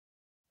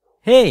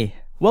Hey,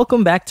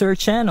 welcome back to our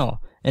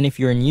channel, and if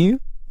you're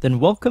new,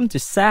 then welcome to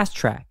SaaS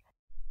Track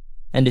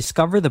and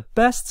discover the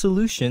best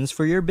solutions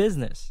for your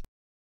business.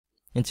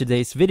 In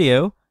today's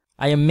video,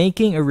 I am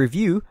making a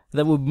review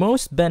that would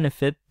most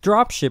benefit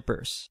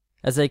dropshippers.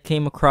 As I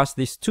came across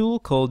this tool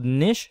called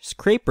Niche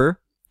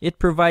Scraper, it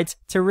provides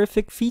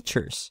terrific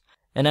features,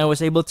 and I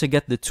was able to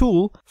get the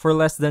tool for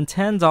less than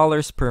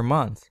 $10 per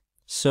month.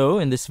 So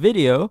in this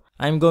video,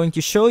 I'm going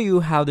to show you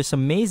how this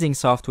amazing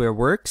software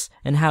works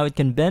and how it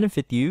can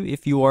benefit you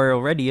if you are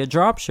already a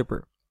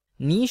dropshipper.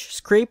 Niche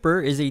Scraper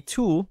is a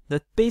tool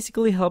that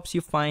basically helps you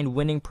find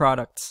winning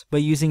products by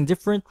using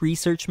different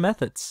research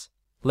methods.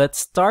 Let's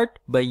start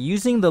by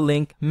using the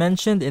link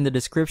mentioned in the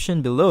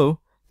description below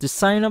to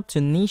sign up to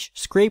Niche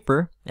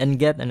Scraper and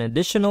get an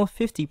additional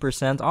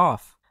 50%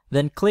 off.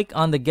 Then click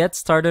on the Get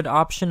Started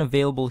option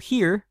available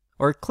here,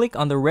 or click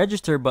on the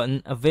Register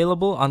button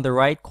available on the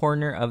right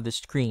corner of the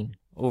screen,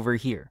 over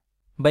here.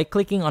 By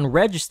clicking on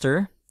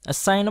Register, a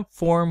sign-up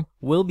form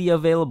will be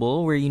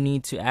available where you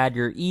need to add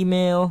your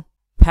email,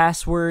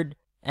 password,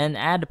 and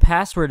add a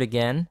password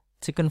again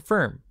to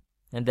confirm,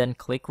 and then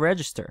click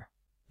Register.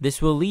 This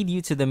will lead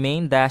you to the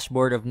main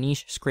dashboard of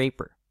Niche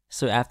Scraper.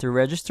 So after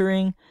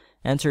registering,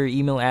 enter your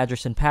email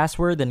address and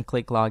password, then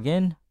click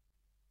Login.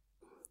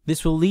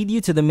 This will lead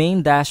you to the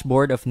main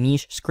dashboard of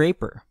Niche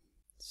Scraper.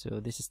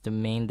 So this is the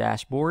main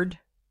dashboard.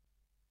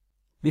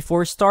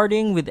 Before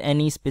starting with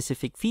any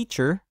specific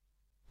feature,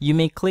 you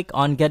may click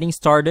on Getting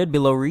Started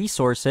below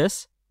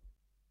Resources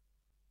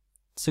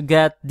to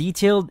get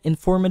detailed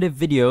informative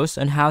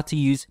videos on how to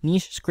use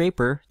Niche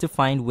Scraper to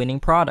find winning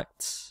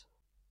products.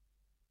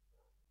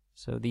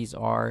 So these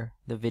are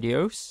the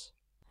videos.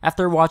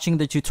 After watching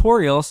the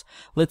tutorials,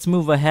 let's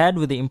move ahead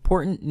with the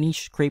important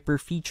Niche Scraper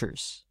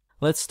features.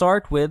 Let's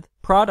start with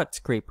Product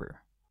Scraper.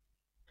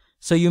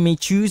 So you may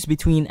choose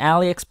between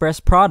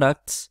AliExpress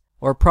products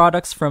or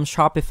products from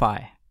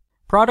Shopify.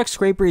 Product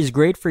Scraper is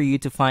great for you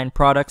to find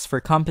products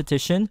for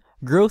competition,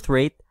 growth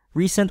rate,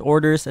 recent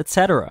orders,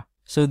 etc.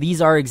 So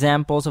these are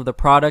examples of the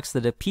products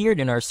that appeared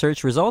in our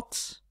search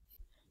results.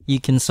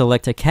 You can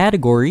select a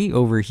category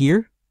over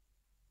here.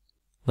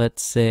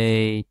 Let's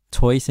say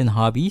toys and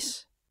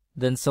hobbies.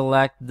 Then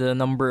select the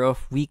number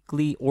of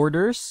weekly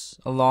orders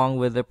along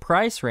with the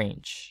price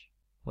range.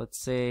 Let's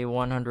say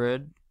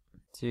 100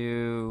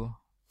 to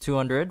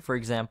 200, for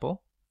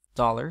example,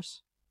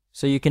 dollars.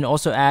 So you can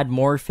also add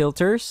more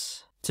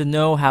filters to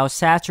know how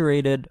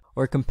saturated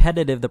or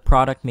competitive the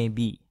product may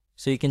be.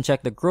 So you can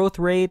check the growth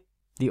rate,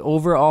 the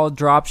overall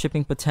drop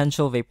shipping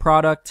potential of a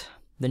product.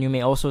 Then you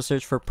may also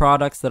search for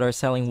products that are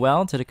selling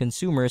well to the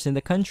consumers in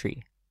the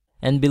country.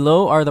 And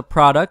below are the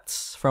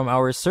products from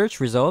our search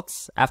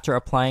results after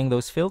applying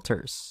those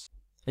filters.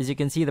 As you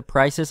can see, the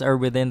prices are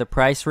within the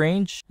price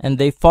range and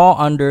they fall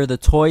under the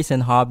toys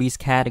and hobbies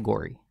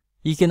category.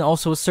 You can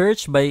also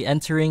search by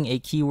entering a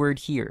keyword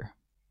here.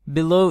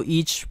 Below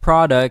each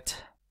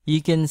product,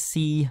 you can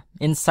see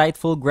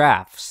insightful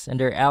graphs and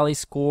their Ali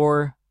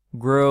score,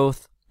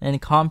 growth,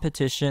 and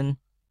competition,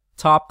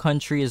 top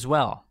country as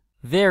well.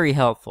 Very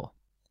helpful.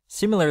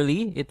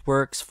 Similarly, it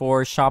works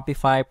for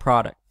Shopify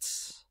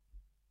products.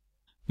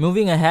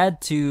 Moving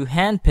ahead to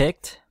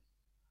Handpicked.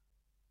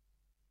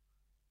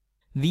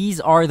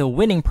 These are the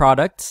winning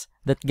products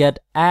that get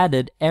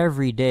added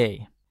every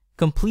day.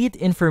 Complete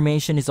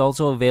information is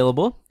also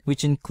available,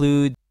 which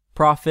include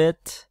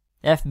profit,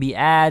 FB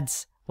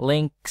ads,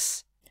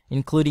 links,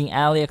 including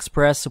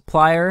AliExpress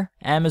supplier,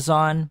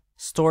 Amazon,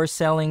 store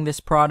selling this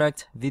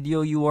product,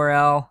 video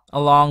URL,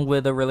 along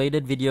with the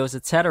related videos,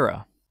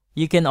 etc.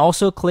 You can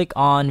also click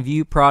on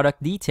View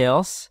Product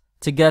Details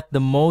to get the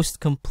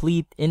most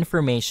complete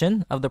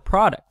information of the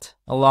product,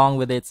 along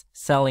with its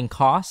selling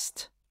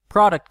cost,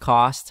 product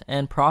cost,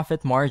 and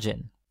profit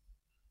margin.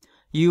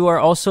 You are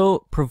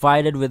also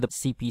provided with the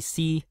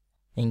CPC,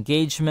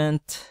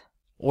 engagement,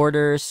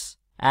 orders,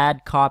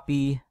 ad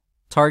copy,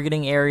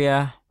 targeting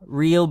area,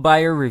 real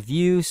buyer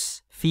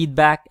reviews,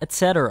 feedback,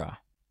 etc.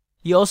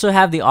 You also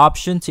have the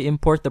option to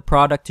import the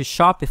product to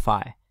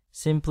Shopify.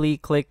 Simply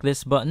click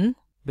this button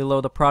below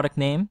the product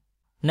name.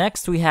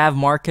 Next, we have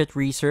market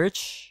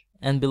research,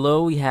 and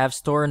below we have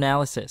store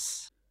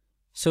analysis.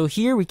 So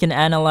here we can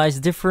analyze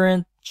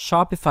different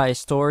Shopify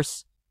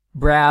stores,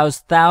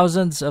 browse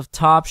thousands of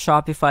top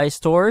Shopify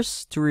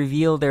stores to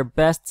reveal their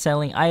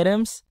best-selling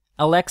items,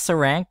 Alexa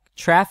rank,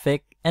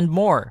 traffic, and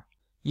more.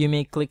 You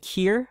may click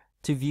here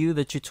to view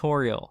the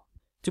tutorial.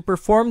 To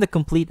perform the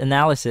complete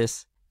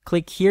analysis,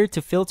 click here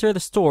to filter the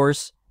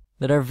stores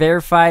that are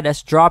verified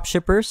as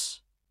dropshippers.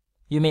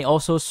 You may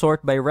also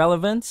sort by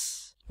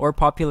relevance or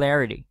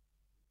popularity.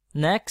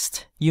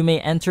 Next, you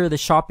may enter the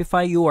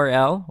Shopify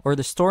URL or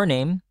the store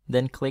name,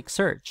 then click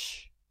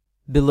Search.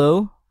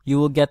 Below, you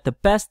will get the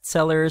best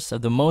sellers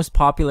of the most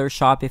popular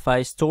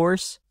Shopify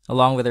stores,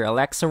 along with their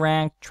Alexa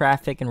rank,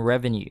 traffic, and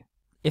revenue.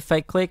 If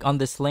I click on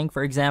this link,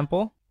 for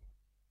example,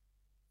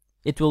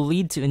 it will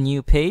lead to a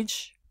new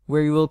page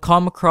where you will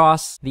come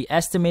across the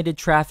estimated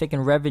traffic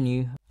and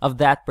revenue of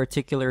that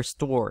particular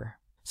store.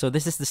 So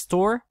this is the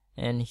store,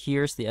 and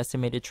here's the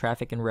estimated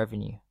traffic and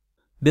revenue.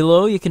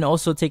 Below, you can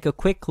also take a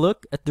quick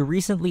look at the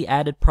recently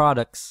added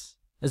products,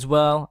 as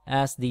well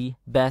as the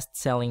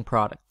best-selling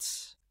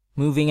products.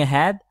 Moving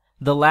ahead,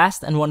 the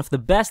last and one of the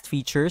best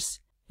features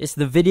is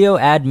the video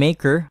ad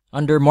maker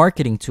under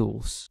marketing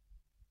tools.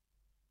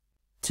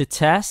 To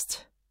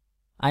test,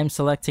 I'm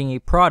selecting a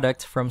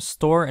product from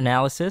store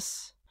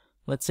analysis.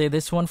 Let's say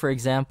this one, for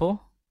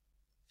example.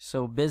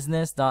 So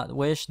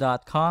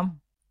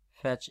business.wish.com,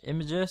 fetch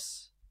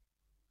images.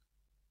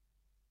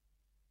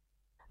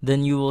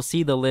 Then you will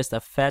see the list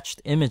of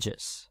fetched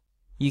images.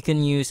 You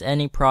can use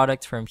any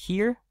product from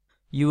here.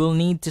 You will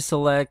need to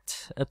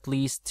select at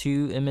least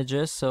 2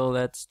 images. So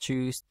let's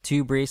choose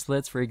 2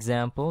 bracelets, for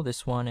example,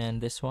 this one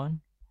and this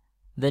one.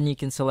 Then you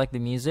can select the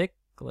music.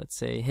 Let's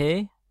say,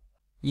 hey.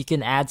 You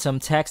can add some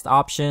text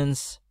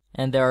options,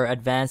 and there are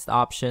advanced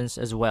options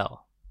as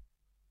well.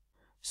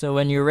 So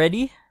when you're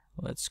ready,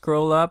 let's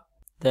scroll up,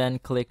 then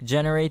click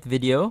Generate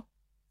Video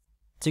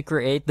to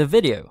create the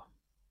video.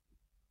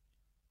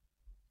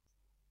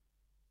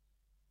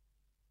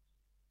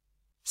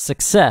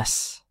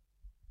 Success!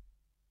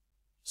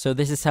 So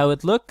this is how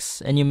it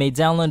looks, and you may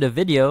download a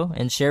video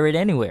and share it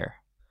anywhere.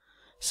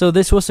 So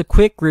this was a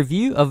quick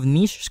review of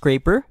Niche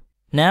Scraper.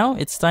 Now,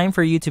 it's time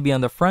for you to be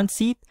on the front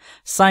seat,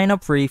 sign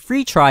up for a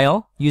free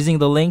trial using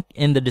the link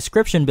in the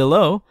description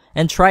below,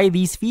 and try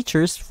these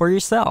features for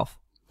yourself.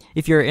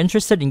 If you're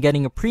interested in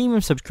getting a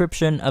premium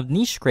subscription of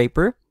Niche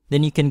Scraper,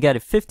 then you can get a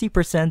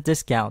 50%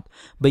 discount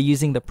by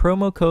using the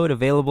promo code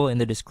available in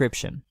the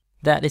description.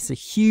 That is a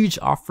huge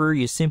offer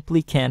you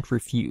simply can't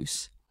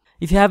refuse.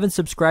 If you haven't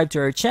subscribed to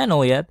our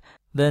channel yet,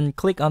 then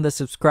click on the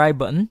subscribe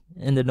button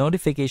and the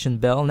notification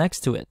bell next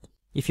to it.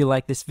 If you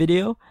like this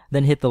video,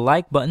 then hit the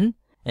like button.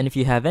 And if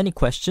you have any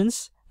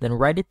questions, then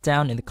write it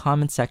down in the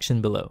comment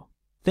section below.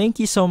 Thank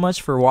you so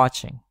much for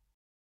watching.